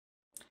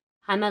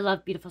Hi, my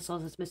love, beautiful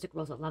souls. It's Mystic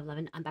Rose of Love,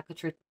 Lovin'. I'm back with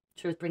truth.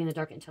 Truth, bringing the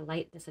dark into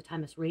light. This is a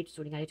time is reached,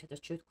 so when you guide you to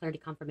this truth, clarity,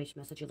 confirmation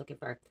message you're looking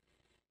for.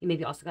 You may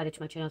be also guided to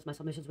my channels. My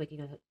soul mission is waking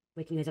you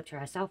guys up to your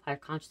higher self, higher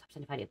conscious,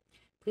 identified you.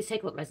 Please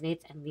take what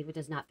resonates and leave what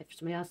does not fit for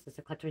somebody else. This is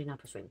a collective not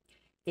pursuing.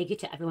 Thank you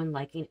to everyone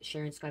liking,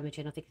 sharing, subscribing to my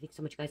channel. Thank you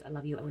so much, guys. I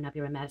love you. I would not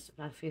be remiss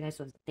for you guys,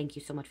 so thank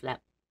you so much for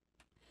that.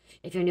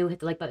 If you're new, hit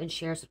the like button,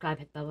 share, subscribe,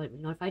 hit the bell button to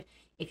be notified.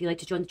 If you'd like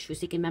to join the True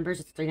Seeking members,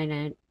 it's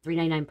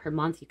 $3.99 per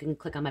month. You can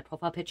click on my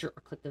profile picture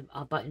or click the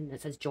button that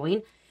says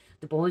join.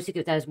 The bonus you get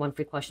with that is one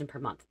free question per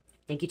month.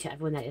 Thank you to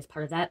everyone that is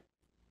part of that.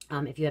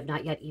 If you have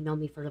not yet emailed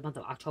me for the month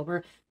of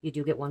October, you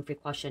do get one free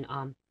question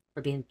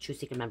for being True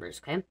Seeking members,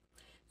 okay?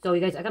 So,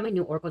 you guys, I got my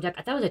new Oracle deck.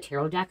 I thought it was a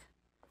tarot deck.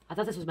 I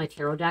thought this was my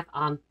tarot deck.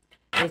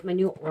 It's my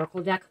new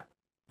Oracle deck.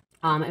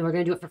 And we're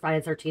going to do it for Friday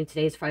the 13th.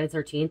 Today is Friday the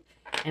 13th.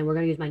 And we're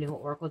going to use my new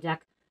Oracle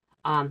deck.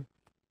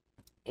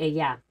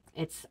 Yeah,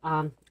 it's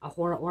a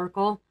horror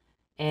oracle,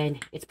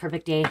 and it's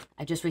perfect day.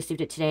 I just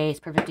received it today. It's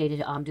perfect day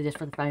to do this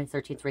for the Friday the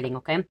 13th reading,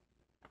 okay?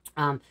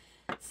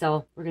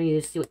 So we're going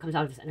to see what comes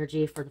out of this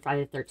energy for the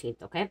Friday the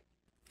 13th, okay?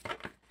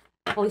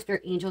 Holy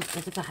Spirit, angels,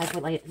 this is the highest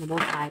white light and the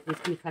most high. Please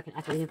can you correct and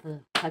accurate for the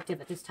collective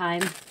at this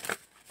time.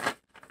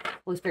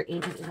 Holy Spirit,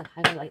 angels, is the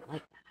highest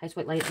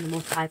white light and the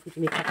most high. Please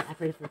can you correct and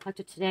accurate for the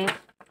collective today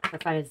for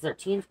Friday the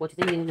 13th. What do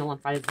they need to know on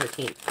Friday the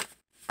 13th?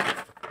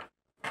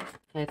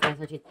 Okay, Friday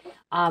the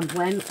 13th.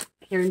 When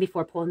hearing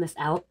before pulling this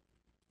out,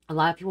 a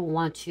lot of people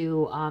want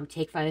to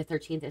take Friday the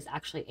 13th as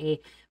actually a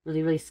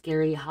really, really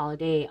scary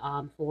holiday,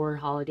 horror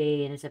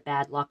holiday, and it's a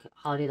bad luck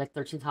holiday, like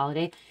 13th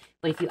holiday.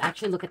 But if you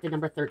actually look at the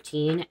number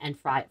 13, and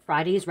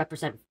Fridays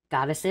represent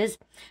goddesses,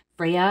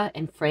 Freya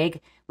and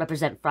Frigg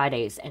represent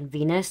Fridays, and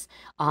Venus,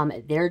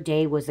 their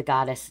day was the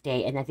goddess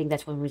day. And I think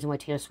that's one reason why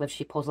Taylor Swift,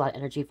 she pulls a lot of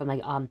energy from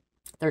like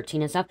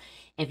 13 and stuff.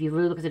 And if you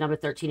really look at the number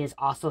 13, is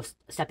also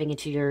stepping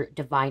into your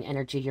divine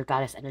energy, your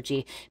goddess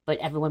energy, but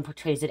everyone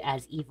portrays it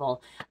as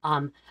evil.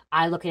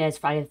 I look at it as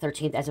Friday the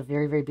 13th as a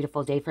very, very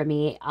beautiful day for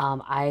me.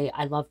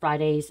 I love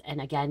Fridays, and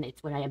again,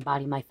 it's when I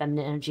embody my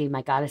feminine energy,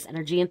 my goddess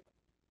energy.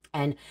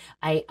 And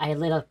I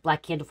lit a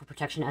black candle for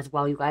protection as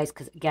well, you guys,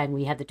 because again,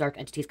 we have the dark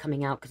entities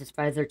coming out because it's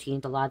Friday the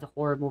 13th, a lot of the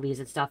horror movies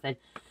and stuff, and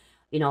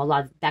you know, a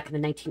lot of, back in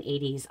the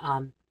 1980s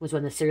was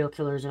when the serial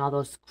killers and all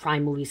those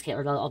crime movies came,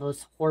 or all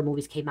those horror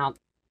movies came out.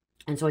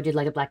 And so I did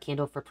light a black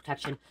candle for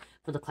protection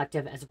for the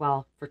collective as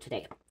well for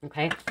today.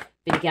 Okay.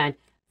 But again,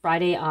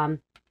 Friday,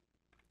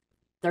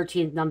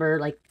 13th number,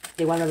 like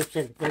they want to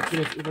represent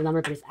 13 as evil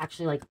number, but it's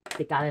actually like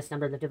the goddess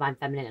number, the divine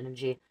feminine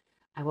energy.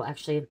 I will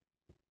actually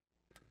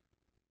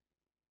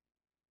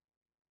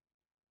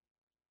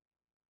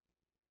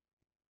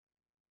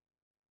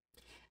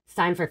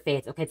sign for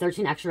faith. Okay,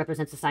 13 actually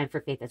represents a sign for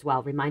faith as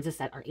well. Reminds us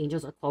that our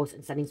angels are close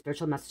and sending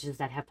spiritual messages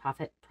that have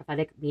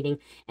prophetic meaning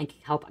and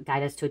can help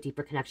guide us to a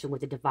deeper connection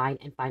with the divine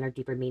and find our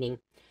deeper meaning.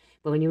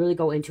 But when you really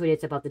go into it,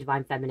 it's about the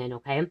divine feminine,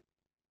 okay?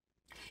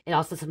 It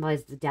also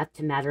symbolizes the death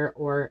to matter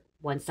or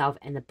oneself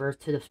and the birth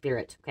to the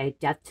spirit, okay?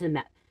 Death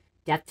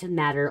to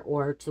matter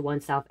or to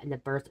oneself and the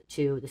birth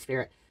to the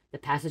spirit. The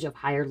passage of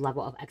higher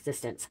level of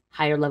existence.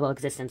 Higher level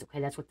existence,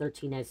 okay? That's what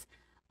 13 is.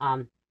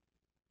 A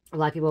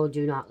lot of people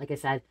do not, like I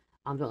said,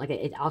 don't like it.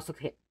 It also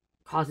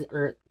causes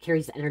or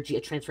carries the energy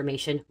of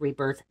transformation,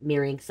 rebirth,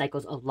 mirroring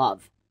cycles of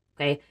love.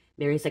 Okay,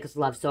 mirroring cycles of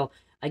love. So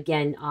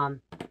again,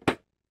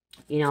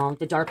 you know,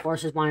 the dark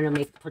forces wanted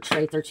to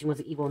portray 13 was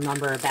an evil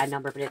number, a bad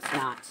number, but it's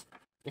not.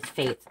 It's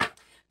faith.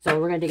 So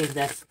we're gonna dig into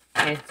this.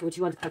 Okay, so what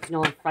you want to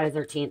know on Friday the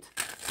 13th?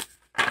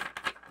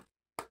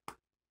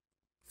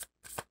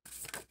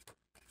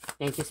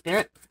 Thank you,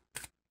 Spirit.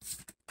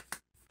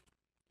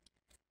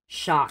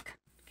 Shock.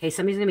 Okay,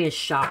 somebody's gonna be in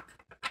shock.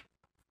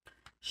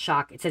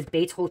 Shock. It says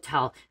Bates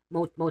Hotel,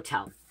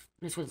 Motel.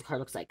 This is what the card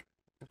looks like.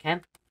 Okay.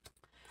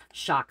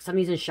 Shock.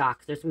 Somebody's in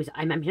shock. There's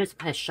I'm hearing some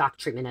kind of shock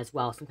treatment as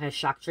well. Some kind of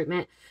shock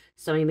treatment.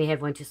 Somebody may have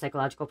went through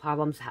psychological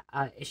problems,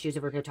 issues.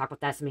 If we're going to talk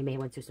about that, somebody may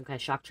have went through some kind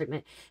of shock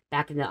treatment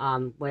back in the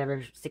whatever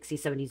 60s,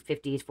 70s,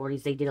 50s,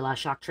 40s. They did a lot of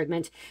shock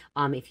treatment.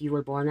 If you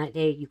were born that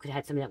day, you could have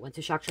had somebody that went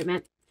through shock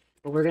treatment.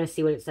 But we're going to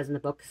see what it says in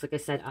the book. Because like I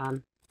said,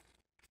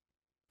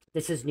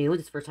 this is new.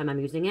 This is the first time I'm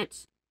using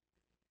it.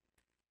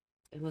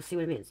 And we'll see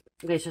what it means.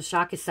 Okay, so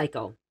shock is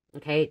psycho.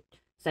 Okay,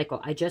 psycho.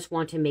 I just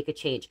want to make a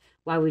change.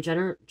 While we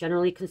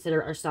generally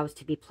consider ourselves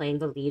to be playing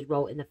the lead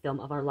role in the film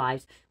of our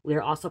lives, we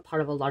are also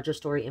part of a larger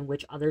story in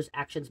which others'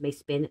 actions may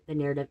spin the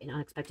narrative in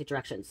unexpected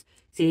directions.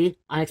 See,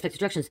 unexpected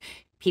directions.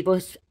 People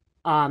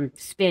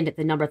spin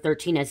the number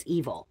 13 as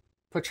evil,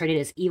 portrayed it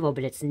as evil,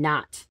 but it's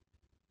not.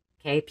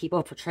 Okay,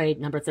 people portrayed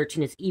number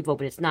 13 as evil,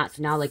 but it's not.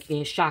 So now, like,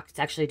 being shocked, it's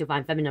actually a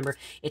divine feminine number.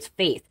 It's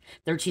faith.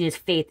 13 is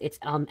faith. It's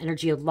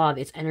energy of love.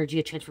 It's energy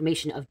of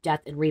transformation, of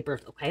death and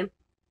rebirth, okay?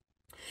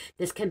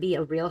 This can be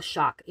a real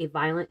shock, a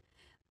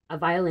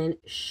violent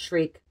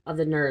shriek of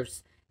the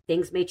nerves.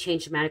 Things may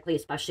change dramatically,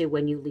 especially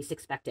when you least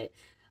expect it.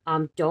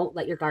 Don't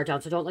let your guard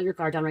down. So don't let your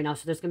guard down right now.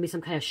 So there's going to be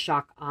some kind of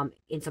shock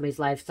in somebody's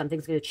life.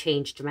 Something's going to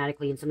change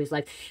dramatically in somebody's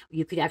life.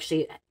 You could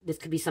actually, this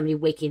could be somebody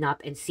waking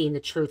up and seeing the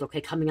truth,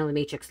 okay, coming out of the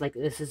matrix. Like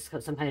this is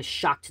some kind of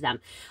shock to them.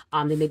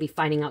 They may be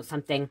finding out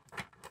something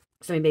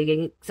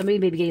Somebody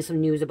may be getting some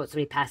news about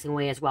somebody passing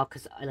away as well,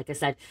 because like I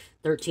said,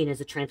 13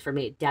 is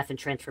a death and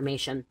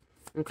transformation.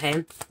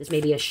 Okay, this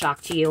may be a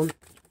shock to you,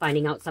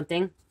 finding out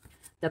something.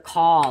 The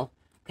call.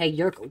 Okay,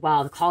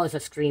 wow, the call is a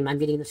scream. I'm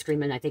getting the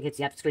scream, and I think it's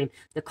the scream.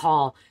 The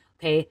call.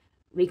 Okay,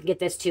 we can get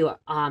this too.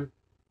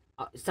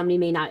 Somebody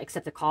may not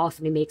accept the call.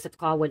 Somebody may accept the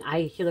call. When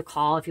I hear the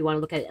call, if you want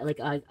to look at it like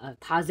a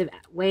positive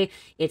way,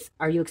 it's,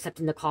 are you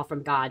accepting the call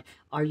from God?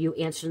 Are you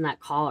answering that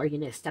call? Are you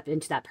going to step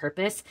into that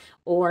purpose?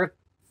 Or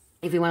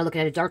if you want to look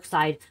at a dark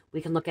side,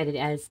 we can look at it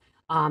as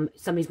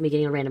somebody's going to be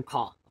getting a random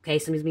call. Okay,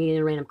 somebody's going to be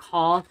getting a random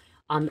call,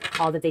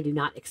 call that they do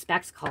not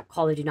expect,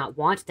 call they do not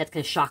want. That's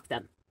going to shock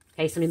them.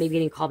 Okay, somebody may be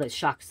getting a call that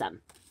shocks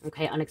them.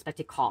 Okay,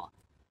 unexpected call.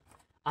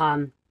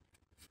 And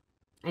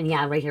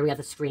yeah, right here we have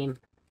the scream.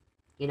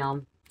 You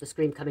know, the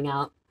scream coming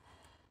out.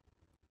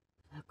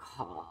 The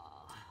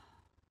call.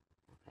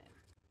 Okay.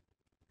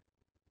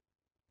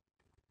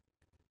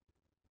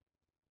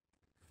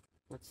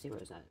 Let's see,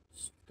 where's that?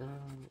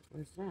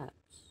 Where's that?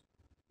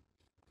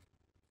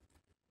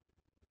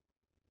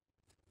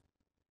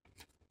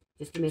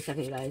 Just give me a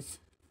second, you guys.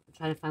 I'm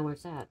trying to find where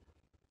it's at.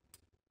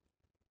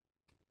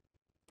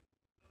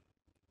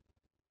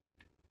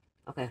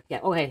 Okay, yeah,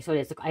 okay, so it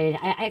is. I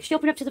actually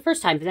opened up to the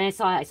first time, but then I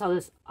saw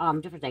this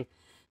different thing.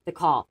 The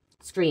call.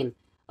 Scream.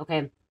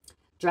 Okay.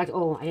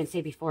 Oh, I didn't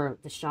say before,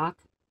 the shock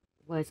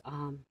was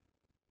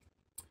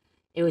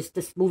it was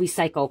this movie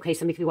Psycho. Okay,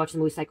 somebody could be watching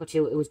the movie Psycho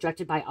too. It was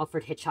directed by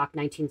Alfred Hitchcock,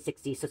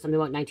 1960. So something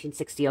about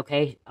 1960.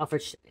 Okay,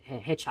 Alfred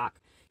Hitchcock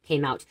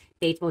came out.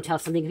 Bates Motel.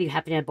 Something could be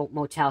happening at a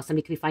motel.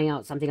 Somebody could be finding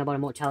out something about a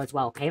motel as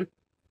well. Okay, and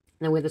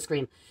then we have the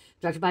scream,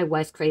 directed by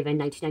Wes Craven,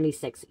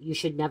 1996. You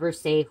should never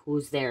say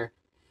who's there.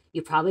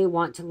 You probably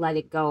want to let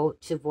it go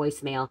to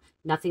voicemail.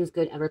 Nothing's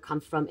good ever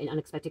comes from an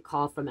unexpected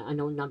call from an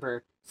unknown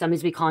number.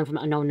 Somebody's be calling from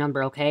an unknown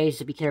number, okay?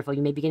 So be careful.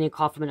 You may be getting a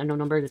call from an unknown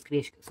number. This could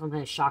be some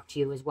kind of shock to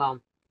you as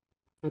well,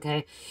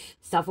 okay?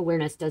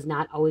 Self-awareness does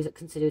not always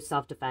consider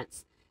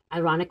self-defense.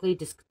 Ironically,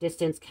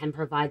 distance can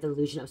provide the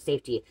illusion of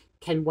safety.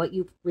 Can what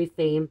you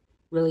reframe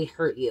really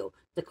hurt you?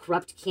 The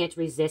corrupt can't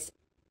resist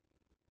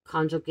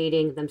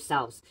conjugating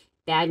themselves.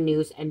 Bad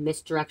news and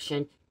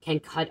misdirection can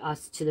cut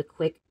us to the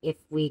quick if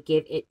we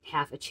give it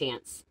half a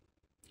chance.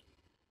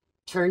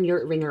 Turn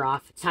your ringer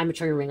off. It's time to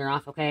turn your ringer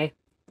off, okay?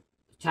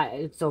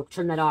 So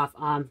turn that off.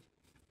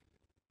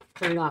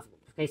 Turn it off.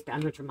 Okay, I'm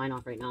gonna turn mine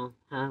off right now.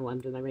 While I'm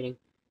doing my reading.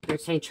 They're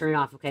saying turn it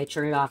off, okay?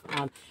 Turn it off.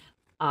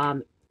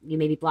 You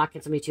may be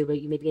blocking somebody too, but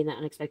you may be getting that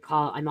unexpected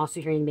call. I'm also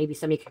hearing maybe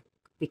somebody could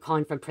be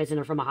calling from prison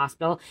or from a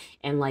hospital,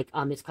 and like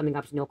it's coming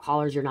up to no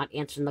callers. You're not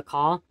answering the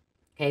call.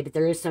 Okay, but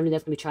there is somebody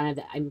that's going to be trying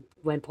to,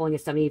 when pulling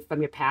is somebody from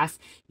your past,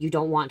 you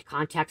don't want to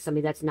contact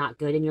somebody that's not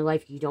good in your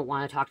life. You don't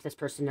want to talk to this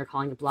person. They're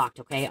calling it blocked,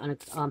 okay?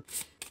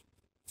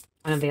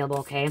 Unavailable,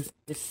 okay?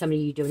 This is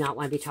somebody you do not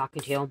want to be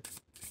talking to.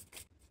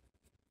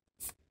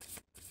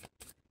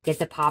 Get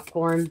the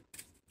popcorn,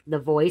 the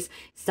voice.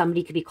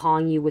 Somebody could be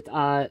calling you with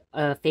a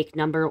fake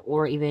number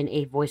or even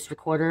a voice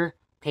recorder,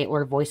 okay,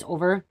 or a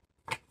voiceover.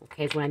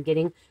 Okay, is what I'm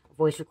getting. A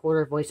voice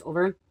recorder,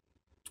 voiceover.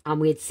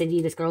 We had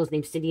Cindy, this girl's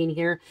named Cindy in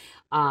here.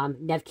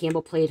 Nev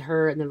Campbell played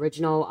her in the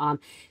original.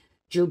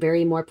 Drew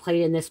Barrymore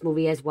played in this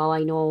movie as well,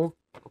 I know.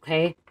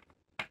 Okay.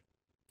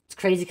 It's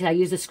crazy because I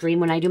use a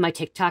scream. When I do my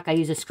TikTok, I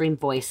use a scream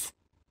voice.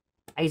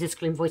 I use a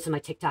scream voice in my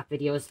TikTok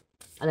videos.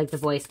 I like the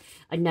voice.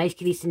 A knife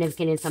can be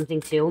significant in something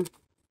too.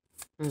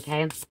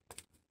 Okay.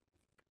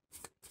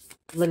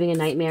 Living a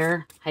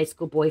nightmare. High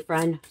school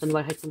boyfriend. Something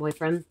about high school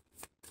boyfriend.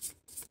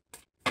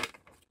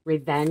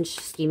 Revenge.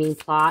 Scheming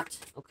plot.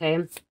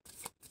 Okay.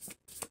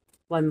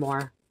 One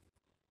more.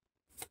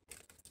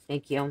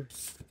 Thank you.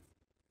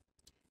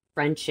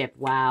 Friendship.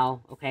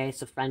 Wow. Okay,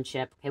 so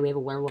friendship. Okay, we have a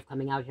werewolf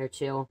coming out here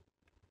too.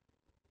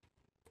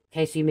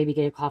 Okay, so you may be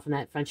getting a call from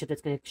that friendship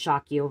that's going to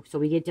shock you. So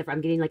we get different.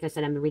 I'm getting, like I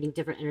said, I'm reading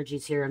different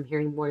energies here. I'm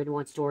hearing more than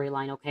one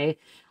storyline, okay?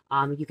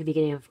 You could be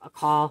getting a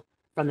call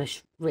from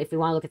if you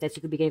want to look at this,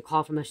 you could be getting a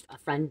call from a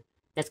friend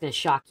that's going to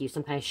shock you.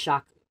 Some kind of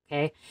shock,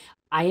 okay?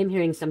 I am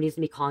hearing somebody's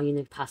going to be calling you,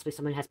 and possibly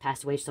someone has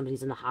passed away,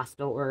 somebody's in the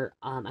hospital, or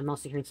I'm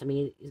also hearing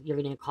somebody, you're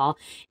getting a call,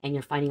 and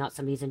you're finding out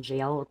somebody's in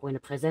jail or going to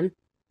prison.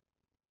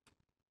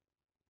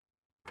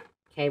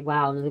 Okay,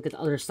 wow, look at the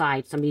other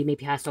side. Somebody may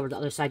be passed over to the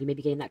other side. You may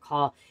be getting that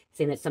call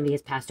saying that somebody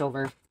has passed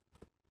over.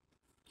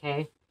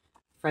 Okay,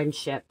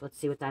 friendship. Let's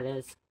see what that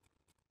is.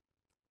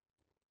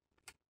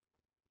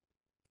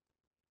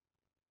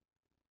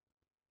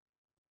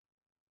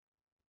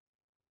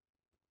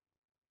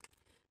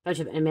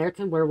 Friendship, An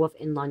American Werewolf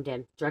in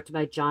London, directed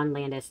by John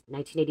Landis,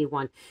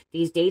 1981.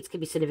 These dates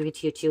could be significant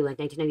to you too, like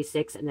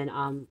 1996, and then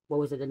what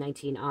was it, the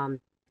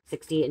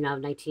 1960, and now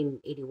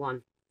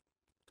 1981.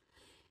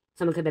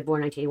 Someone could have been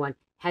born in 1981.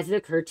 Has it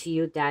occurred to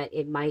you that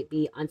it might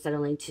be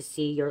unsettling to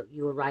see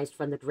you arise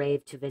from the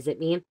grave to visit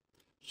me?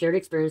 Shared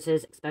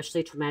experiences,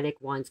 especially traumatic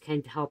ones,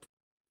 can help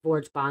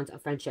forge bonds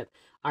of friendship.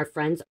 Our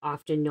friends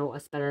often know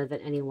us better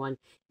than anyone,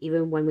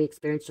 even when we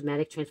experience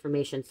dramatic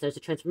transformations. So there's a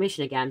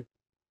transformation again.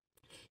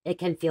 It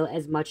can feel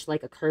as much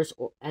like a curse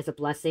or as a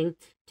blessing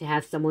to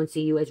have someone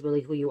see you as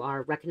really who you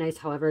are. Recognize,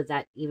 however,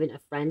 that even a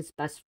friend's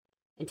best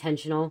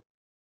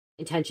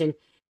intention,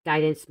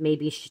 guidance may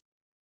be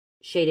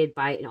shaded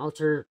by an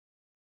alter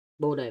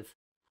motive.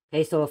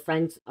 Okay, so a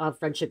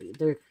friendship,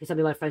 there could be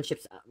something about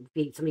friendships,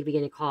 somebody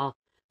beginning to call.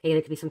 Okay,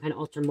 there could be some kind of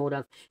alter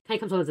motive. Kind of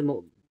comes out of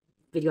the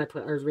video I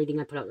put, or reading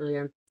I put out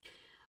earlier.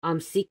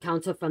 Seek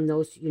counsel from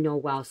those you know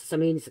well. So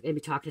somebody's going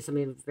to be talking to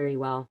somebody very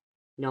well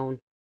known.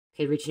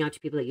 Okay, reaching out to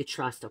people that you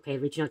trust. Okay,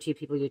 reaching out to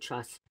people you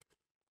trust.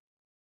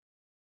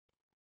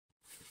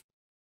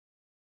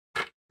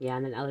 Yeah,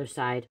 and then the other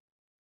side.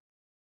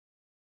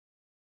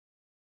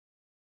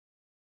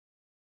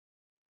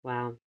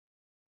 Wow.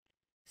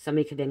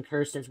 Somebody could have been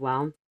cursed as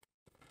well.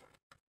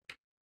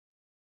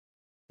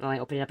 Oh, I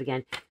opened it up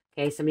again.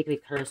 Okay, somebody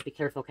could be cursed. Be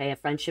careful, okay?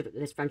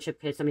 This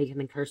friendship could, somebody could have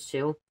been cursed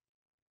too.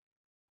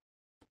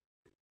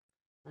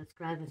 Let's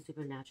grab the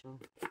supernatural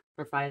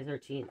for Friday the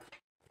 13th.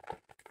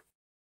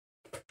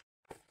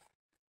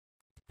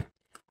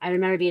 I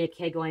remember being a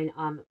kid going,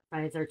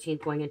 Friday the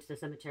 13th, going into the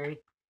cemetery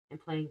and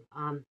playing,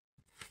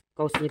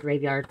 Ghost in the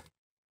Graveyard.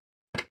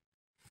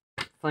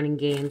 Fun and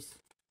games.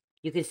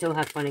 You can still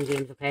have fun and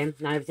games, okay?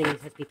 Not everything has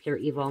to be pure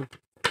evil.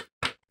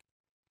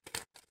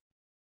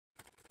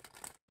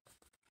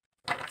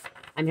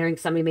 I'm hearing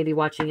somebody maybe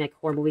watching like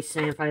horror movies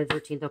tonight on Friday the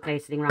 13th, okay?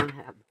 Sitting around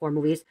horror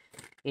movies,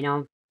 you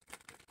know.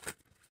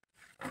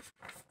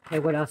 Okay,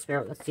 what else,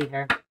 Spirit? Let's see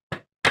here.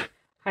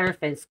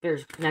 Hierophant,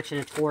 spiritual connection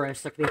to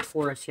Taurus. There could be a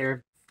Taurus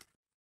here.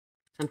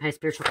 Some kind of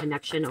spiritual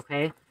connection,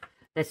 okay?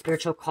 That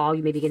spiritual call.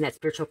 You may be getting that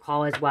spiritual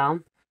call as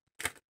well.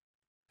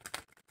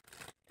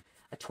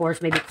 A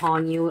Taurus may be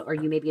calling you, or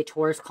you may be a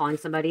Taurus calling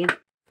somebody.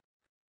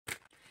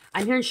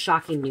 I'm hearing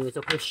shocking news,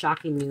 okay?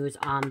 Shocking news.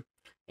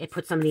 It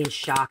puts somebody in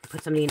shock. It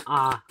puts somebody in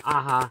awe.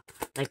 Aha.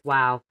 Like,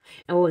 wow.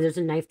 Oh, there's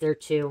a knife there,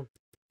 too.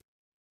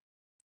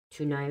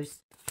 2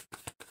 knives.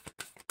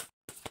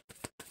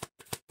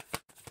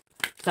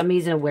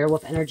 Somebody's in a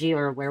werewolf energy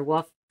or a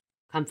werewolf.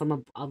 Come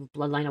from a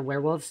bloodline of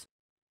werewolves.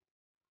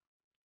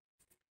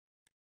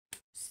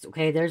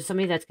 Okay, there's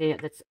somebody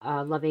that's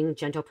a loving,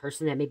 gentle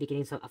person that may be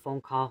getting a phone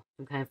call.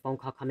 Some kind of phone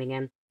call coming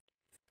in.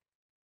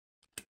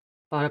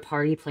 About a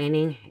party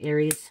planning,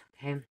 Aries.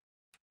 Okay.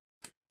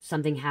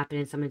 Something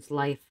happened in someone's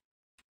life.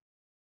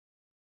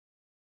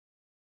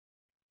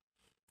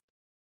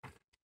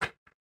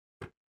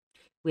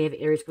 We have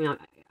Aries coming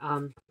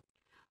out.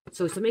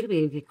 So somebody could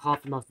be getting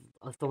called from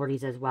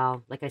authorities as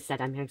well. Like I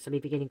said, I'm hearing somebody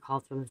be getting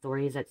called from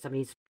authorities that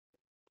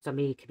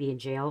somebody could be in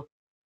jail,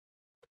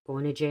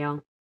 going to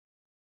jail.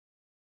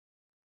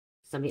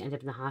 Somebody ended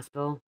up in the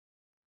hospital.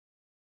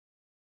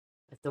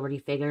 Authority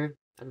figure,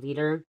 a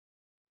leader.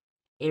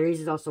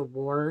 Aries is also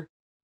war,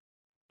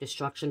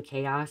 destruction,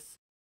 chaos.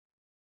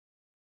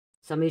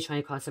 Somebody's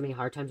trying to cause somebody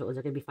hard times, or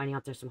they're going to be finding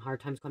out there's some hard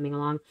times coming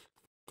along.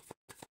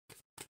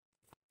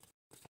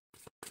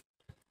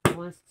 I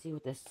want to see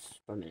what this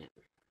for a minute.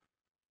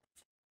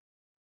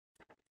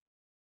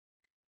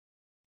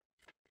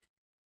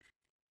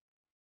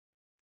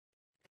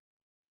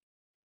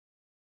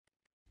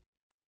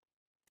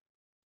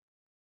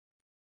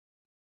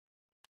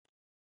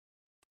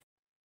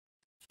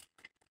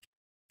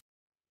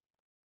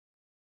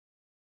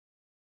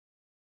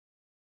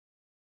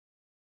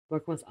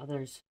 Working with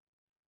others.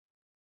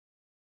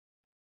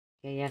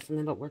 Okay, yeah, something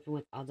about working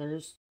with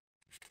others.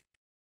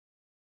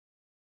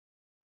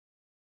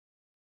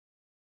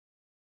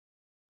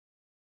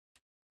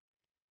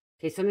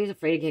 Okay, somebody's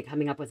afraid of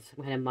coming up with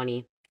some kind of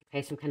money.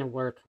 Okay, some kind of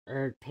work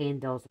or paying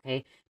bills.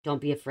 Okay,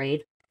 don't be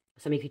afraid.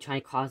 Somebody could try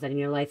to cause that in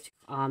your life,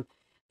 for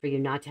you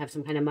not to have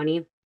some kind of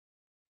money.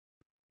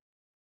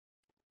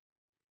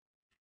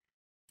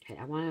 Okay,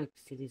 I want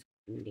to see these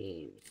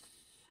names.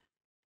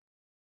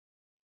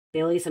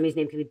 Billy, somebody's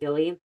name could be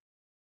Billy.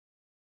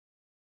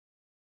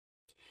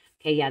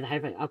 Okay, yeah,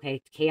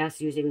 okay,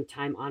 chaos using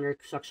time, honor,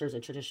 structures,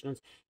 and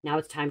traditions. Now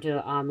it's time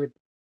to,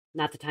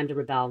 not the time to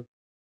rebel.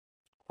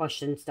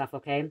 Question stuff,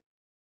 okay?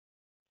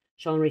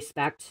 Showing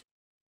respect.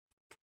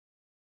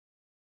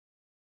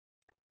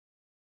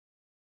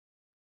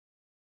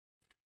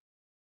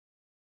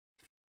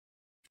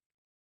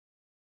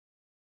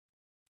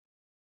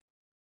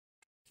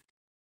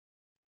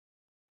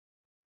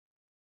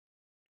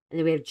 And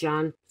then we have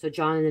John. So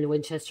John and then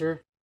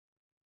Winchester.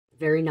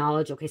 Very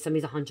knowledge. Okay,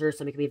 somebody's a hunter.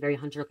 Somebody could be a very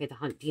hunter. Okay, they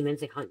hunt demons.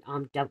 They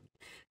hunt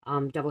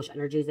devilish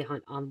energies. They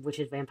hunt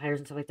witches, vampires,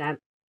 and stuff like that.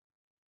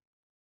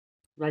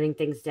 Writing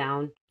things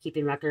down,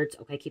 keeping records.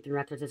 Okay, keeping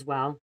records as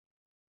well.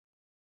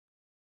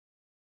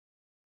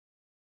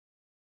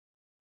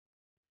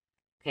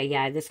 Okay,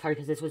 yeah, this card,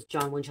 because this was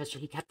John Winchester,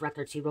 he kept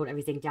records. He wrote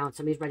everything down.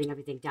 Somebody's writing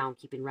everything down,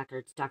 keeping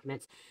records,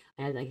 documents,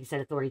 and like he said,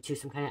 authority too.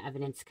 Some kind of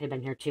evidence could have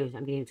been here too.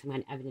 I'm getting some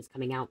kind of evidence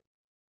coming out.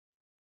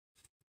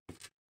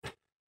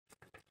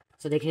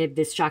 So they could have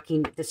this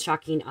shocking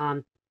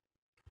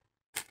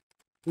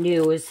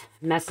news,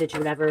 message,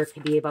 whatever. It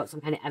could be about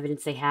some kind of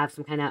evidence they have,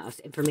 some kind of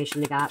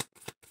information they got.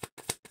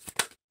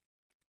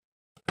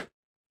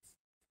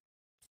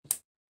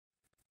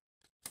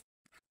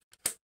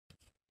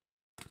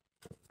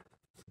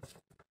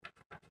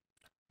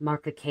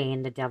 Mark of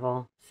Cain, the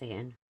devil,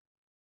 Satan.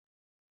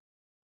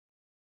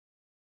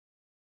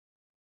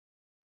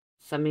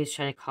 Somebody's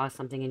trying to cause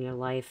something in your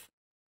life.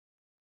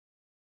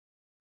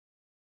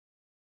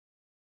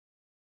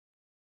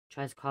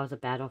 Tries to cause a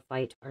battle,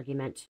 fight,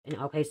 argument. And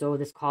okay, so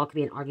this call could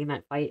be an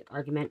argument, fight,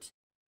 argument.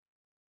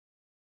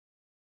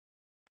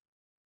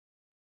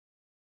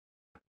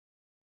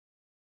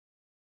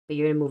 But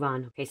you're going to move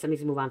on. Okay,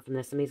 somebody's going to move on from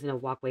this. Somebody's going to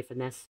walk away from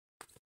this.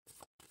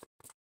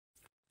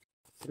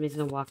 Somebody's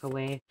going to walk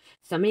away.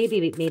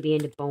 Somebody may be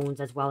into bones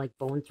as well, like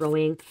bone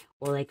throwing,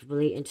 or like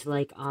really into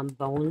like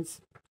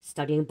bones,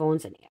 studying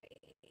bones. And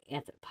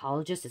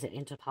anthropologist, is it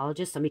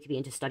anthropologist? Somebody could be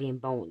into studying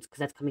bones, because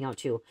that's coming out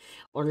too.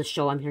 Or the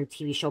show, I'm hearing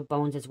TV show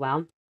Bones as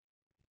well.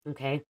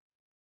 Okay.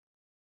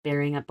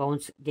 Burying up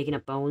bones, digging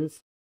up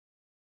bones.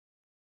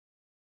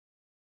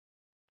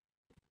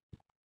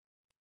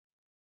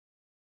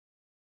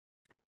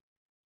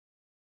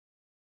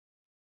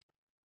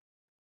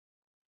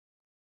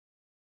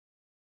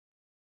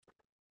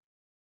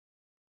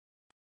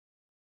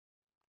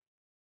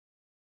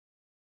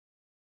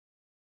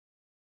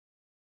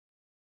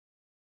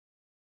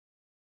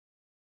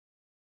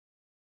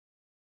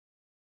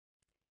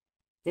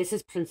 This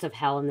is Prince of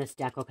Hell in this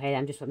deck, okay?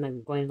 I'm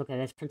going to look at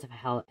this. Prince of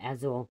Hell,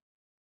 Azul.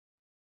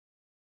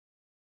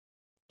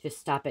 Just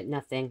stop at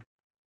nothing.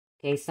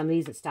 Okay,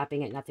 somebody's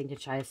stopping at nothing to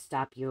try to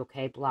stop you,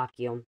 okay? Block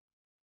you.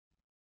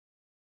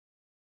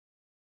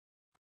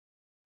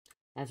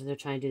 That's what they're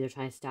trying to do. They're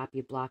trying to stop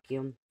you, block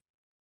you.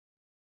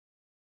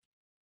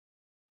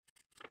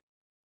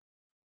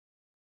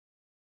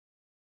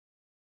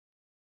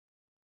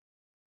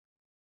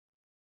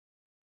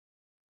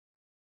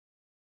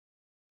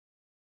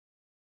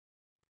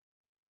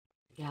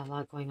 Yeah, a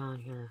lot going on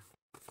here.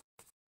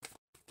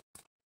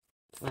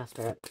 Last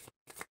Spirit.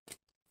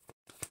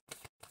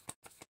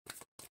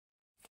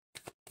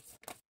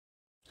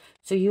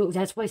 So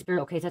that's why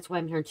Spirit, okay, that's why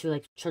I'm hearing too,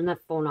 like, turn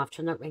that phone off,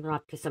 turn that ringer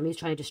off, because somebody's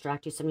trying to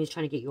distract you, somebody's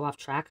trying to get you off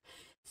track,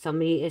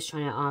 somebody is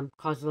trying to,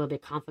 cause a little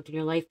bit of conflict in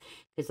your life,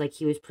 because, like,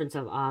 he was Prince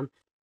of,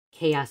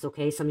 chaos,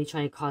 okay, somebody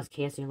trying to cause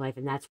chaos in your life,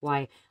 and that's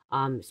why,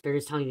 Spirit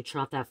is telling you to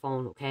turn off that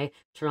phone, okay,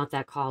 turn off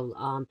that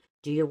call,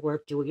 do your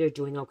work, do what you're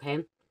doing,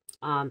 okay,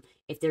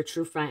 if they're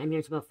true friends, I'm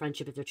hearing about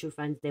friendship, if they're true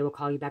friends, they will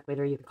call you back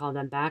later, you can call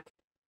them back,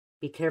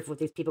 be careful with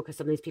these people, because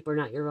some of these people are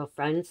not your real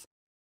friends.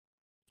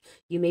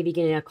 You may be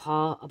getting a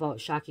call about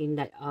shocking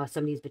that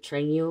somebody's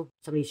betraying you.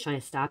 Somebody's trying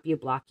to stop you,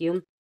 block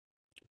you,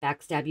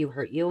 backstab you,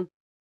 hurt you.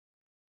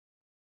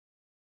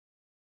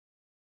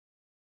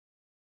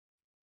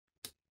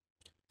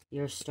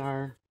 Your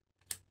star.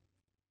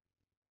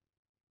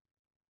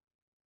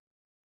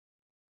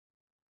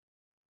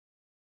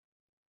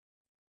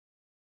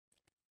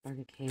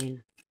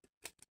 Arcane.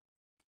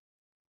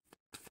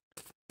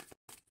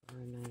 Four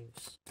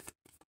knives.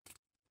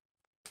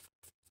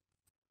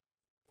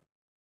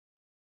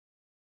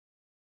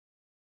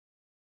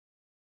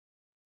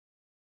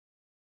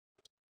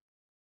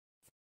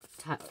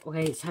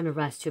 Okay, it's time to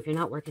rest too. If you're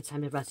not working, it's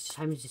time to rest. It's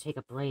time to take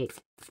a break.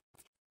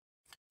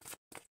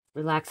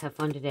 Relax, have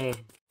fun today.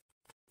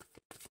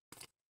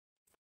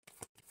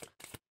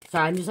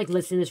 Sorry, I'm just like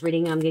listening to this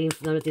reading. I'm getting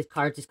familiar with these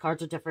cards. These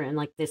cards are different, and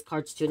like this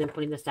cards too. Then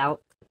putting this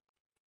out.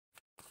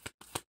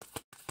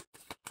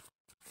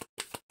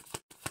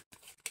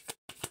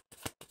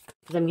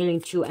 Because I'm getting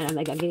two, and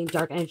I'm getting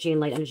dark energy and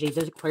light energy.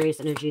 There's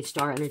Aquarius energy,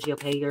 star energy.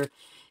 Okay,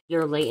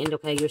 you're latent.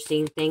 Okay, you're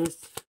seeing things.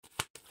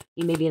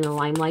 You may be in the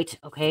limelight,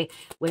 okay?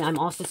 When I'm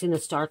also seeing the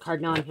star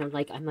card now, I'm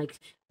like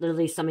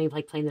literally somebody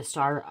like playing the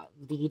star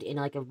lead in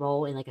like a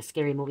role in like a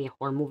scary movie, a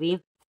horror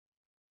movie.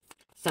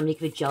 Somebody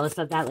could be jealous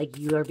of that, like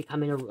you are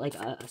becoming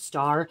a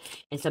star,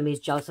 and somebody's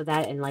jealous of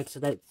that, and like so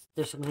that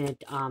there's some kind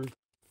of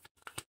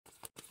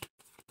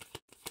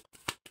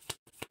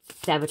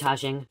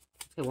sabotaging.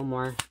 Let's get one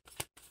more.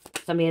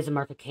 Somebody has a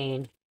mark of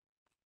Cain.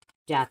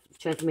 Death.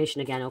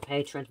 Transformation again,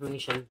 okay?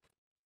 Transformation.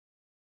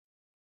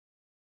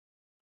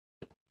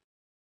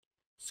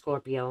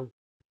 Scorpio.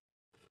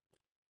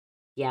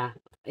 Yeah,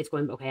 it's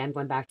going, okay, I'm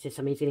going back to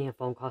somebody's getting a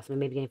phone call. Somebody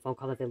may be getting a phone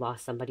call that they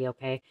lost somebody,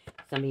 okay?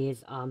 Somebody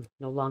is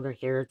no longer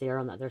here. They're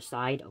on the other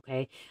side,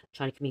 okay?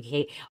 Trying to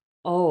communicate.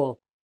 Oh,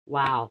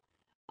 wow.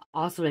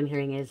 Also what I'm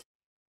hearing is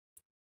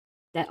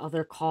that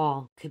other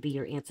call could be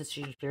your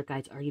ancestors, your spirit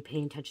guides. Are you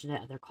paying attention to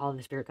that other call?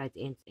 The spirit guides,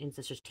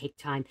 ancestors, take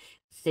time,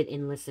 sit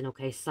and listen,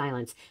 okay?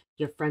 Silence.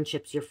 Your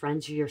friendships, your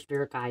friends are your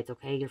spirit guides,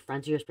 okay? Your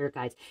friends are your spirit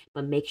guides.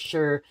 But make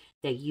sure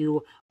that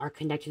you are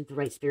connecting with the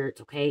right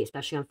spirits, okay?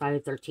 Especially on Friday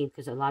the 13th,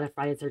 because a lot of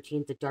Friday the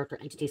 13th, the darker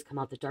entities come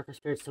out, the darker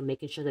spirits. So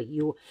making sure that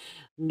you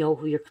know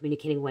who you're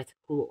communicating with,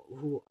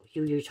 who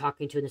you're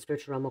talking to in the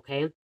spiritual realm,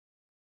 okay?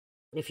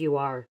 If you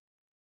are.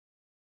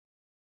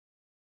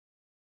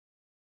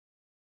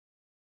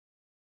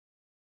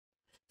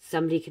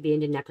 Somebody could be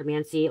into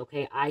necromancy.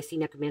 Okay, I see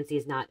necromancy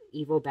is not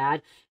evil,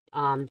 bad.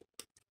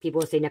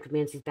 People will say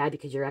necromancy is bad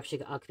because you're actually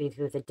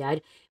communicating with the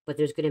dead, but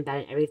there's good and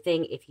bad in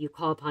everything. If you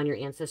call upon your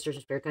ancestors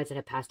or spirit guides that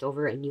have passed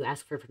over and you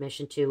ask for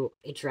permission to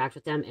interact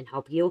with them and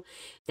help you,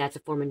 that's a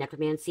form of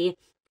necromancy.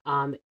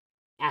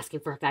 Asking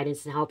for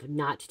guidance and help,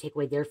 not to take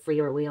away their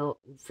free will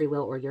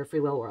or your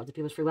free will or other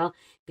people's free will,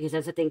 because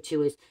that's the thing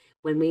too, is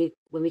when we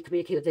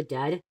communicate with the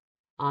dead,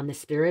 the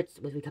spirits,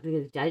 when we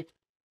communicate with the dead,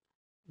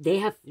 they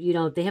have, you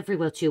know, they have free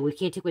will too. We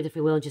can't take away the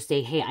free will and just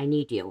say, hey, I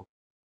need you.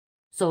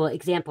 So,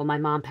 example, my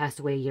mom passed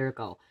away a year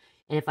ago.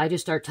 And if I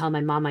just start telling my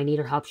mom I need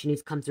her help, she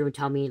needs to come through and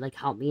tell me, like,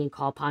 help me and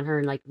call upon her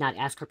and, like, not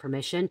ask her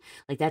permission.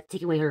 Like, that's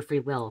taking away her free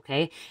will,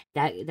 okay?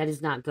 That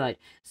is not good.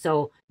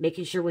 So,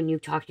 making sure when you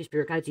talk to your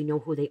spirit guides, you know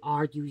who they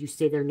are. You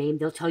say their name.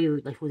 They'll tell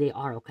you, like, who they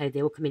are, okay?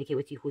 They will communicate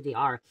with you who they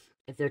are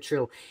if they're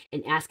true.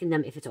 And asking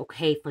them if it's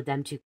okay for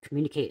them to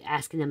communicate.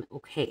 Asking them,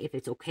 okay, if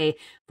it's okay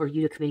for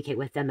you to communicate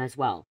with them as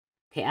well.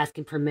 Okay,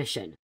 asking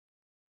permission.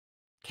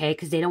 Okay,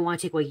 because they don't want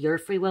to take away your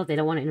free will. They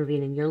don't want to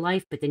intervene in your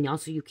life, but then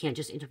also you can't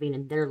just intervene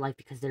in their life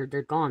because they're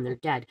gone, they're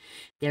dead.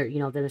 They're, you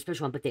know, they're the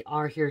spiritual one, but they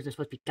are here. They're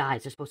supposed to be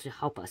guides. They're supposed to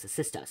help us,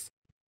 assist us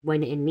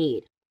when in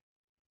need.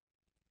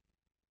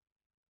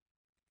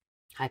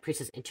 High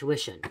Priestess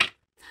intuition.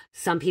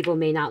 Some people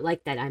may not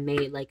like that. I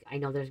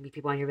know there's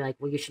people on here be like,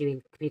 well, you shouldn't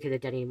even communicate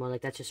with the dead anymore.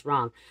 Like, that's just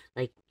wrong.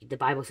 Like, the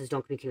Bible says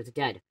don't communicate with the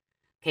dead.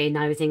 Okay,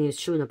 not everything is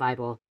true in the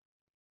Bible.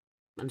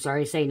 I'm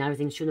sorry to say, not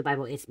everything's true in the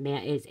Bible. It's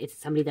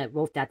somebody that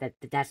wrote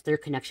that's their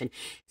connection.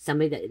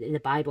 Somebody that in the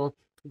Bible,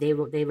 they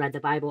read the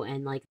Bible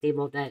and, like, they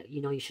wrote that,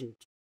 you know, you shouldn't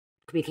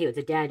communicate with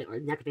the dead or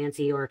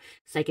necromancy or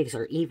psychics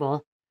or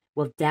evil.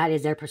 Well, that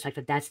is their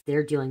perspective. That's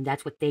their dealing.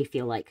 That's what they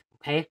feel like.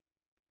 Okay.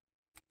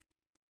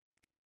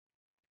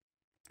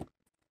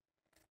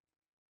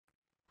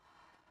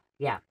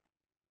 Yeah.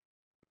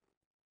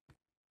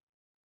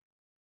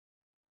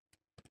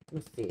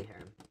 Let's see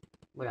here.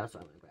 What else do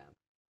I want to grab?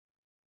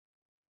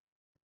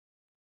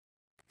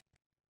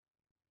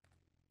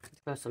 Let's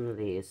grab some of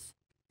these.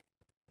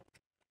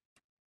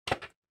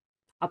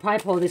 I'll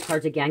probably pull these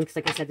cards again because,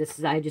 like I said, this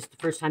is just the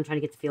first time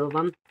trying to get the feel of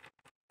them.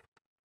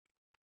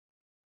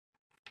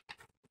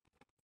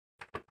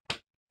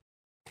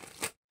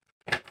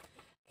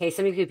 Okay,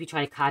 somebody could be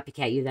trying to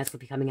copycat you. That's going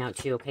to be coming out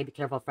too, okay? Be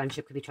careful.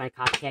 Friendship could be trying to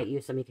copycat you.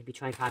 Somebody could be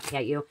trying to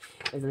copycat you.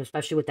 And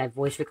especially with that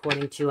voice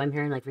recording too. I'm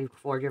hearing, like,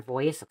 record your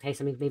voice, okay?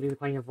 Somebody may be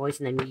recording your voice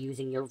and then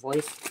reusing your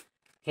voice,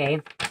 okay?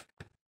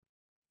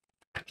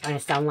 Trying to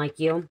sound like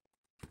you.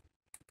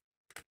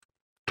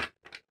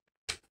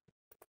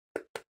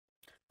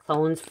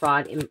 Clones,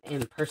 fraud,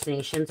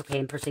 impersonations. Okay,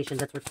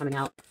 impersonations, that's what's coming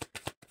out.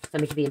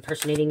 Somebody could be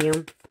impersonating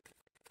you.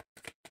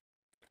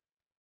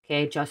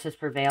 Okay, justice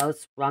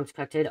prevails. Wrongs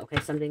corrected. Okay,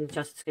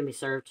 justice can be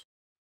served.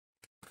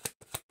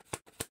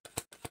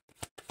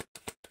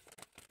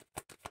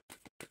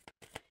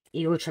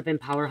 Ego tripping,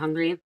 power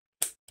hungry.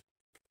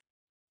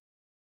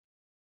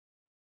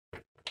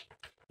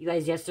 You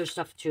guys, yes, there's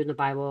stuff true in the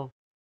Bible.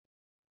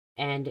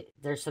 And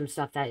there's some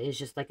stuff that is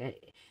just like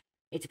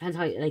it depends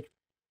how, like,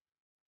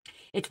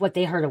 it's what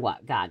they heard of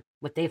what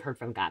they've heard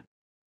from God.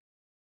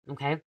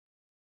 Okay?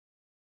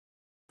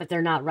 But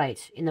they're not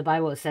right. In the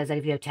Bible, it says that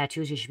if you have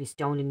tattoos, you should be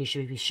stoned and you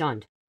should be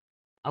shunned.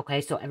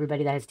 Okay, so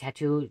everybody that has a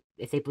tattoo,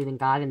 if they believe in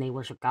God and they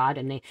worship God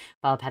and they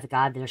follow the path of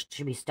God, then they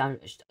should be shunned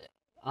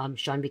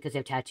because they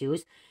have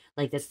tattoos.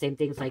 Like, that's the same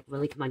thing. It's like,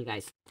 really, come on, you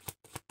guys.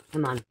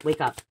 Come on,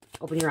 wake up.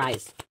 Open your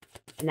eyes.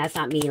 And that's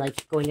not me,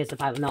 like, going against the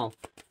Bible. No.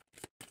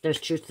 There's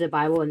truth to the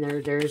Bible, and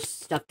there's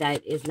stuff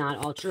that is not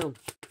all true.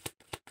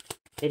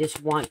 They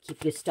just want to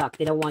keep you stuck.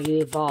 They don't want you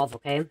to evolve,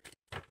 okay?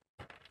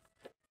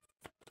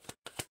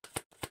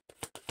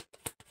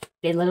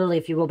 They literally,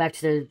 if you go back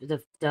to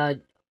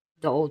the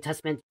Old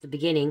Testament, the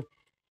beginning,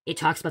 it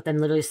talks about them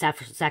literally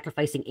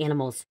sacrificing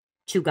animals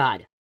to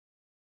God.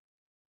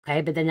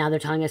 Okay, but then now they're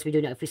telling us we do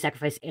if we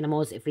sacrifice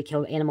animals, if we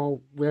kill an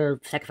animal, we're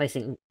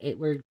sacrificing it.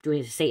 We're doing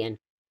it to Satan.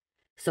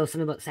 So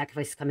something about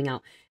sacrifice is coming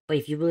out. But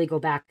if you really go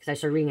back, because I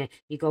started reading it,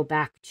 you go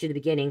back to the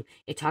beginning,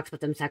 it talks about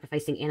them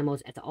sacrificing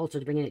animals at the altar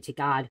to bringing it to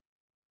God.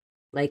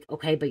 Like,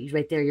 okay, but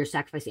right there, you're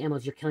sacrificing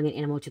animals. You're killing an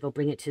animal to go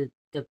bring it to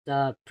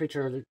the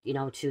preacher, you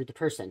know, to the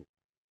person.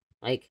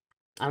 Like,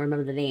 I don't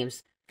remember the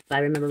names, but I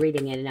remember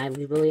reading it, and I was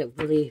really,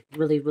 really,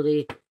 really,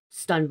 really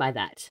stunned by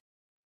that.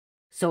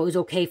 So it was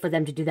okay for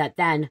them to do that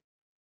then,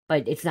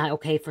 but it's not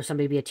okay for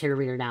somebody to be a tarot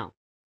reader now.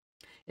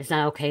 It's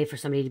not okay for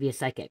somebody to be a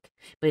psychic,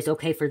 but it's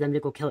okay for them to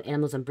go kill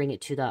animals and bring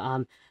it to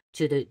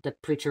the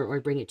preacher,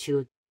 or bring it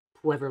to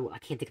whoever. I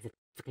can't think of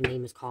the freaking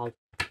name is called.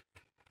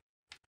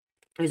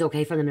 It was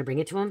okay for them to bring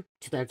it to them,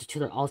 to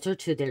their altar,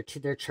 to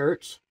their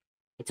church.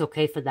 It's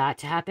okay for that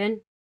to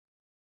happen.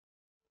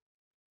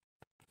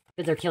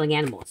 But they're killing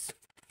animals.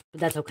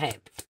 But that's okay.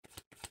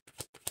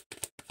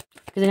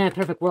 Because in a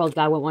perfect world,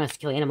 God wouldn't want us to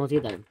kill animals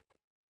either.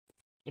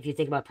 If you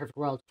think about a perfect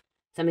world,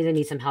 somebody's gonna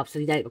need some help.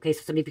 So that, okay,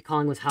 so somebody be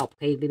calling with help.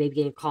 Okay, maybe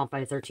getting a call on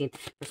Friday the 13th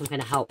for some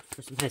kind of help,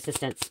 for some kind of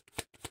assistance.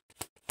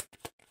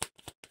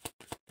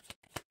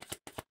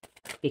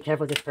 Be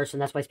careful with this person.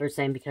 That's why Spirit's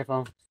saying be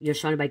careful. You're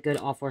surrounded by good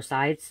all four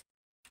sides.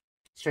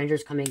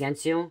 Strangers coming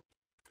against you.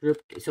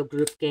 Group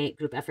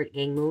effort,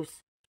 gang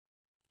moves.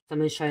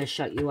 Somebody's trying to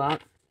shut you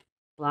up,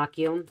 block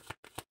you.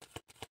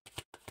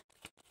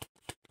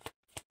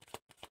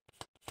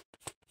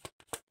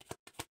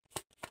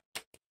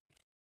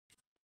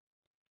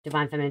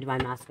 Divine feminine,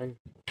 divine masculine.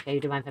 Okay,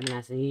 divine feminine,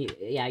 masculine.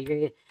 Yeah, you're gonna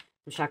get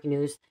some shocking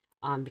news.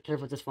 Be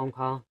careful with this phone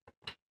call.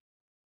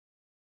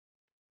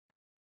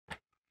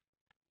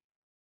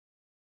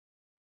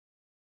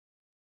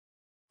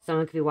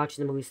 Someone could be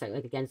watching the movie,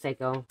 like, again,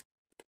 Psycho.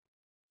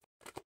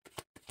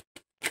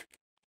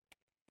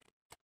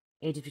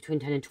 Ages between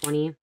 10 and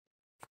 20.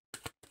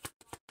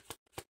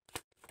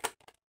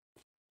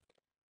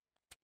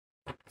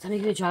 Somebody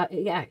could be job,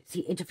 yeah, see,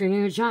 interfering in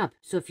your job.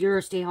 So if you're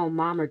a stay-at-home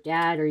mom or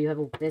dad, or you have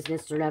a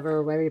business or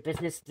whatever your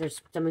business, there's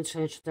someone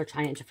they're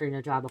trying to interfere in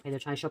their job, okay? They're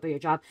trying to show up at your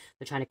job.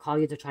 They're trying to call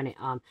you. They're trying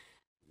to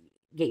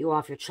get you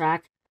off your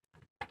track.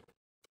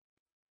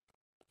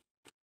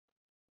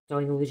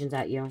 Throwing illusions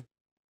at you.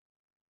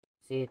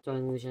 See,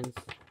 throwing illusions.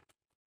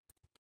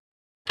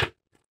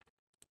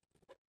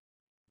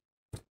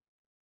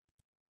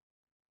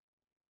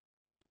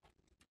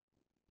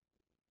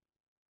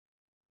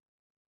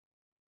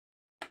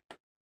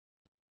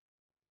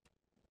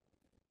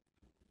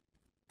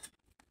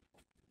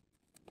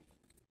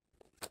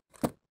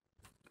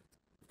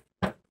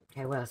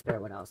 Okay, what else,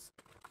 Spirit? What else?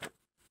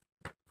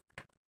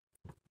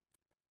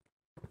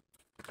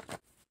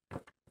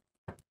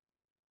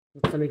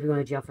 Somebody could be going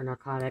to jail for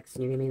narcotics,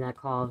 and you're giving me that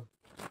call.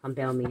 Come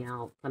bail me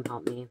out. Come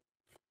help me.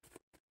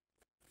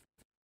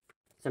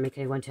 Somebody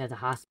could have went to the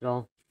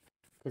hospital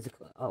because of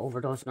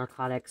overdose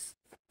narcotics.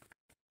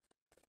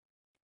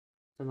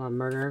 Some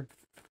murder.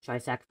 Try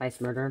to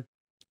sacrifice murder.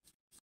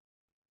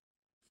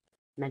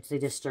 Mentally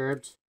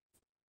disturbed.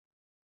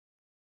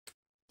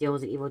 Deal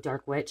with an evil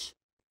dark witch.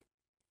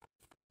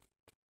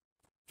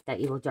 That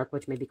evil dark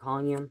witch may be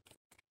calling you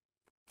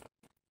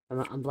from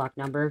an unblocked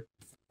number.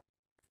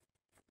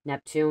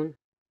 Neptune,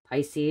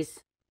 Pisces,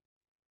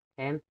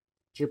 okay,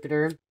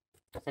 Jupiter,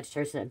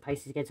 Sagittarius and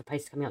Pisces again, so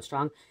Pisces coming out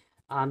strong.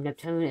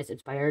 Neptune is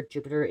inspired.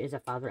 Jupiter is a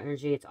father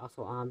energy. It's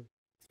also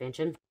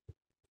expansion,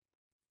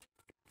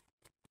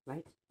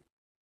 right?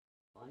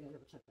 Well, I gotta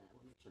double check that. I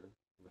want to make sure.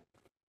 Right.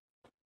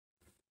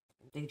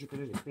 I think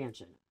Jupiter's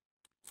expansion.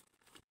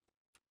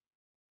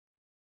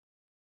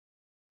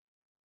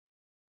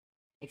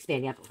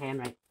 Expand, yep, okay, I'm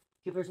right.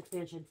 Jupiter's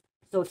expansion.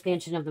 So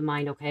expansion of the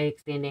mind, okay,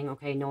 expanding,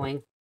 okay,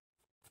 knowing.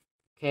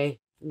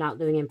 Okay, not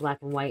living in black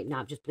and white,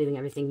 not just believing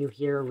everything you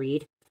hear or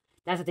read.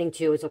 That's the thing,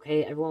 too, is,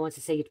 okay, everyone wants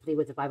to say you believe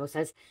what the Bible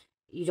says.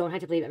 You don't have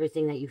to believe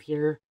everything that you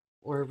hear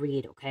or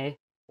read, okay,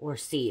 or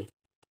see.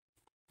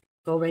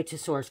 Go right to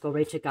source, go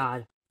right to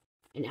God,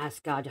 and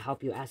ask God to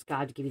help you. Ask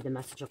God to give you the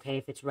message, okay,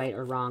 if it's right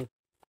or wrong,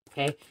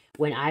 okay?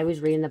 When I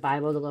was reading the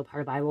Bible, the little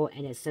part of the Bible,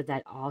 and it said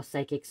that all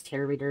psychics,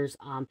 tarot readers,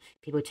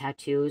 people with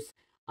tattoos,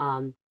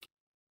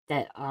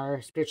 that are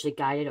spiritually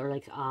guided, or,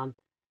 like,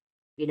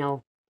 you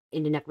know,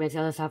 into necromancy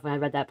and all that stuff, when I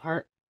read that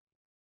part,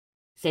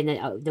 saying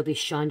that they'll be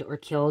shunned or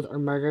killed or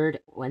murdered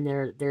when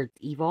they're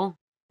evil.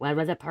 When I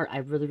read that part, I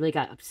really, really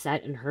got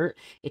upset and hurt.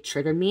 It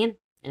triggered me,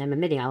 and I'll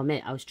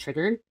admit, I was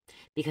triggered,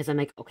 because I'm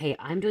like, okay,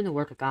 I'm doing the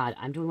work of God.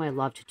 I'm doing what I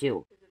love to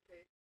do. Is it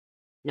paid?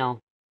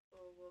 No.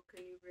 Oh, well,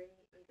 can you bring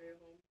Andrea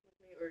home with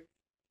me, or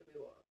should we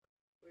walk?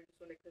 We're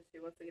just wondering, because she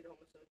wants to get home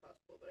as soon as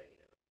possible, but I need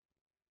to.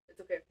 It's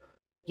okay if not.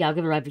 Yeah, I'll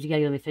give it a ride, but you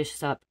gotta let me finish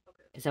this up.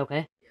 Okay. Is that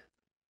okay?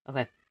 Yeah.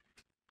 Okay.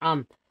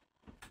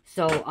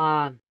 So,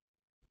 what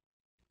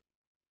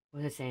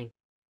was I saying?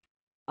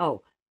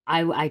 Oh,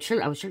 I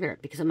was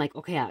triggered, because I'm like,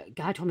 okay,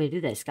 God told me to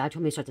do this. God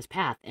told me to start this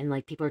path, and,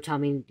 like, people are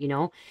telling me, you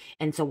know.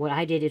 And so what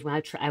I did is,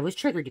 when I was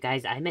triggered, you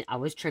guys. I admit I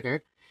was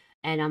triggered,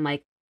 and I'm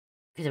like,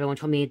 because everyone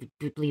told me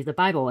to believe the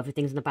Bible.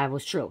 Everything's in the Bible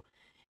is true,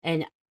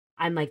 and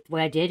I'm like,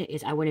 what I did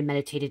is I went and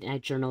meditated, and I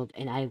journaled,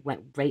 and I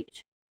went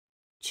right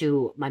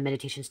to my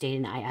meditation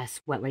state, and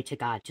went right to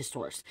God, to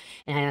source,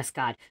 and I asked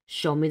God,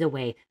 show me the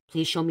way.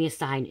 Please show me a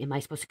sign. Am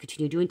I supposed to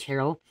continue doing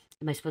tarot?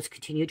 Am I supposed to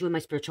continue doing my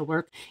spiritual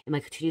work? Am I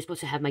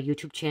supposed to have my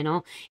YouTube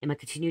channel? Am I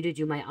continue to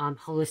do my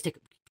holistic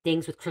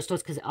things with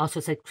crystals? Because it also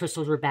said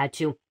crystals were bad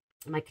too.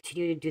 Am I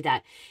continue to do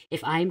that?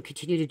 If I'm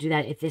continue to do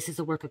that, if this is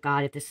a work of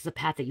God, if this is a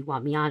path that you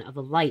want me on, of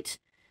a light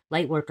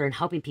worker and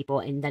helping people,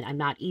 and that I'm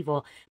not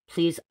evil,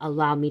 please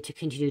allow me to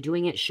continue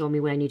doing it. Show me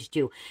what I need to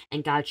do.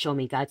 And God showed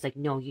me. God's like,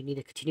 no, you need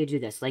to continue to do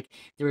this. Like,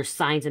 there were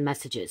signs and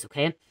messages,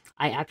 okay?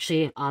 I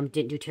actually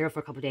didn't do tarot for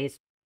a couple of days,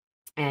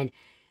 and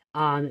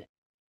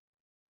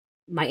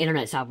my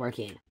internet stopped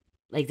working.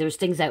 Like, there's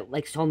things that,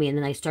 like, told me, and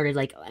then I started,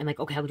 like, I'm like,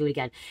 okay, I'll do it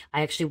again.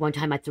 I actually, one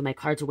time, I threw my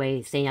cards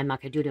away, saying I'm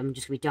not gonna do it, I'm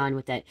just gonna be done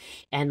with it.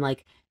 And,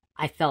 like,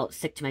 I felt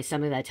sick to my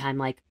stomach that time.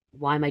 Like,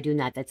 why am I doing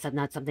that? That's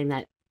not something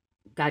that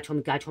God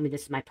told me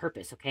this is my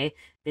purpose, okay?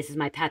 This is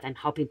my path. I'm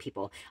helping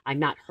people. I'm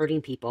not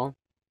hurting people.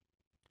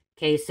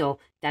 Okay, so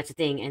that's the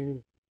thing.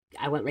 And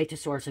I went right to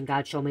source, and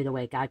God showed me the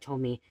way. God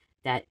told me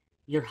that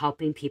you're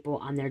helping people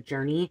on their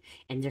journey,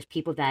 and there's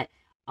people that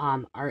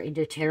are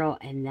into tarot,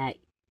 and that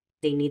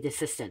they need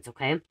assistance,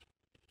 okay?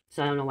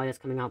 So I don't know why that's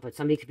coming out, but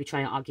somebody could be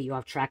trying to get you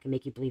off track and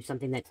make you believe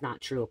something that's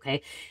not true,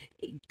 okay?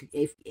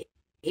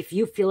 If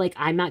you feel like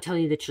I'm not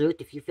telling you the truth,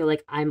 if you feel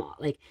like I'm,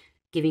 like,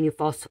 giving you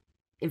false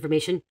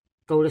information,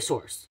 go to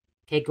source.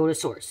 Okay, go to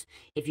source.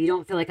 If you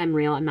don't feel like I'm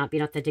real, I'm not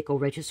being authentic, go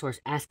right to source.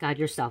 Ask God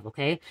yourself,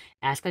 okay?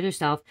 Ask God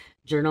yourself,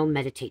 journal,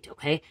 meditate,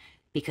 okay?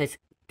 Because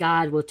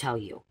God will tell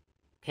you,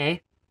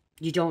 okay?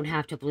 You don't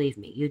have to believe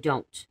me. You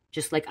don't.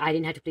 Just like I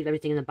didn't have to believe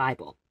everything in the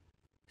Bible.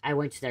 I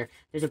went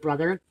there's a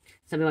brother,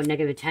 something about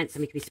negative intent,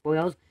 somebody could be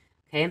spoiled,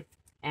 okay?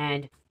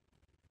 And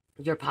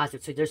You're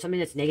positive. So there's something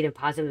that's negative,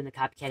 positive in the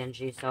copycat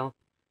energy. So,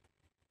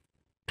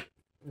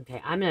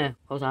 okay, I'm going to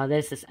close out of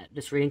this.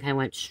 This reading kind of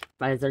went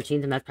by the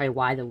 13th, and that's probably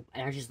why the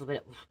energy is a little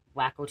bit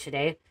wacko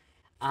today.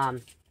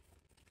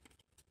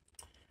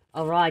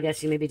 Overall, I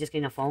guess you may be just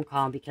getting a phone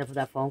call. Be careful of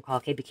that phone call.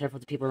 Okay, be careful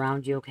of the people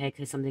around you. Okay,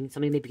 because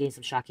somebody may be getting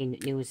some shocking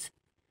news.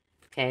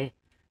 Okay,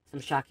 some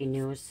shocking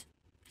news.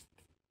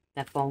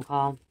 That phone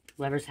call,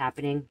 whatever's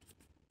happening.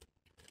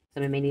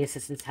 Somebody may need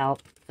assistance,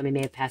 help. Somebody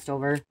may have passed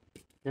over.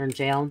 They're in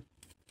jail.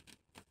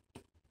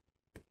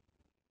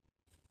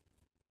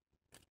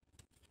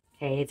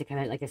 Okay, it's a kind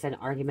of, like I said, an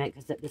argument,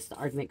 because this is the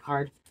argument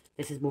card.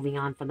 This is moving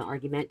on from the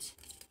argument.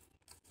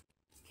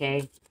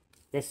 Okay,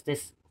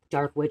 this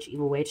dark witch,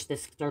 evil witch,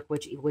 this dark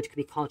witch, evil witch could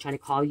be trying to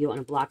call you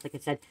unblocked, like I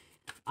said,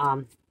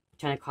 trying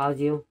to call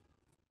you,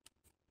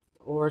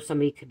 or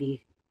somebody could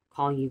be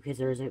calling you because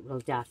there's a real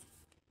death.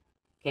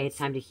 Okay, it's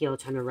time to heal,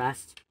 time to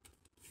rest.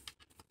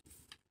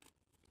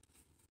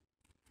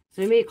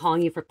 So maybe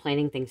calling you for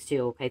planning things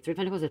too. Okay, Three of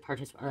Pentacles is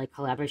like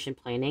collaboration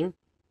planning.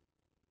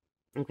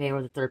 Okay,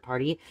 or the third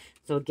party.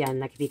 So again,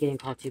 that could be getting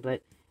called too.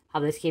 But how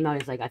this came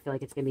out is like I feel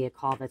like it's gonna be a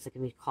call that's like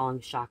gonna be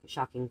calling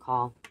shocking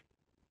call.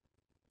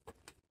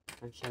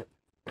 Friendship.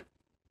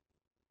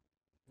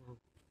 No.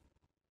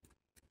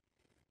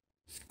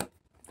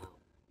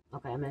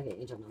 Okay, I'm gonna get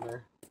angel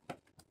number.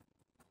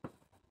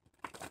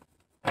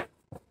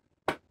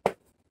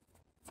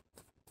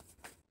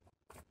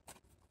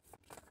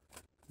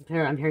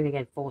 I'm hearing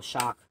again full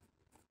shock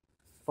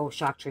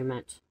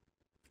treatment.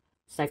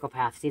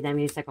 Psychopath. See, that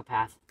means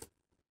psychopath.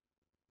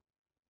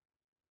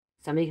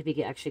 Somebody could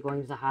be actually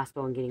going to the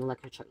hospital and getting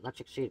electric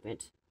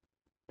treatment.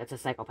 That's a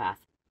psychopath.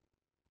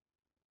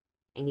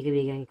 And you could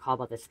be getting called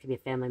about this. It could be a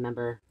family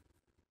member.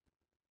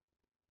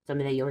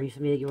 Somebody that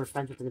you were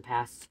friends with in the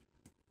past.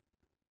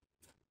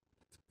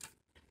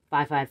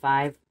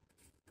 555.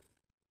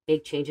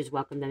 Big changes,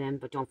 welcome them in,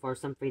 but don't force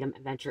them. Freedom,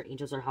 adventure,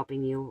 angels are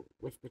helping you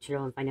with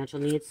material and financial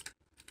needs.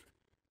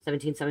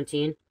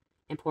 1717.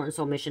 Important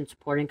soul mission,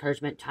 support,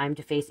 encouragement, time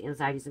to face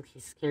anxieties and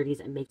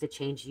insecurities and make the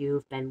change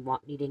you've been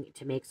needing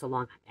to make so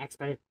long.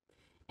 Expert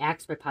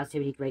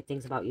positivity, great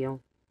things about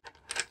you.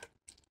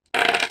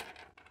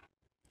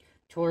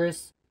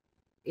 Taurus,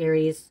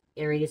 Aries,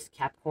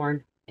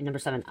 Capricorn, and number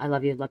 7. I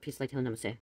love you. Love, peace, light, healing, namaste.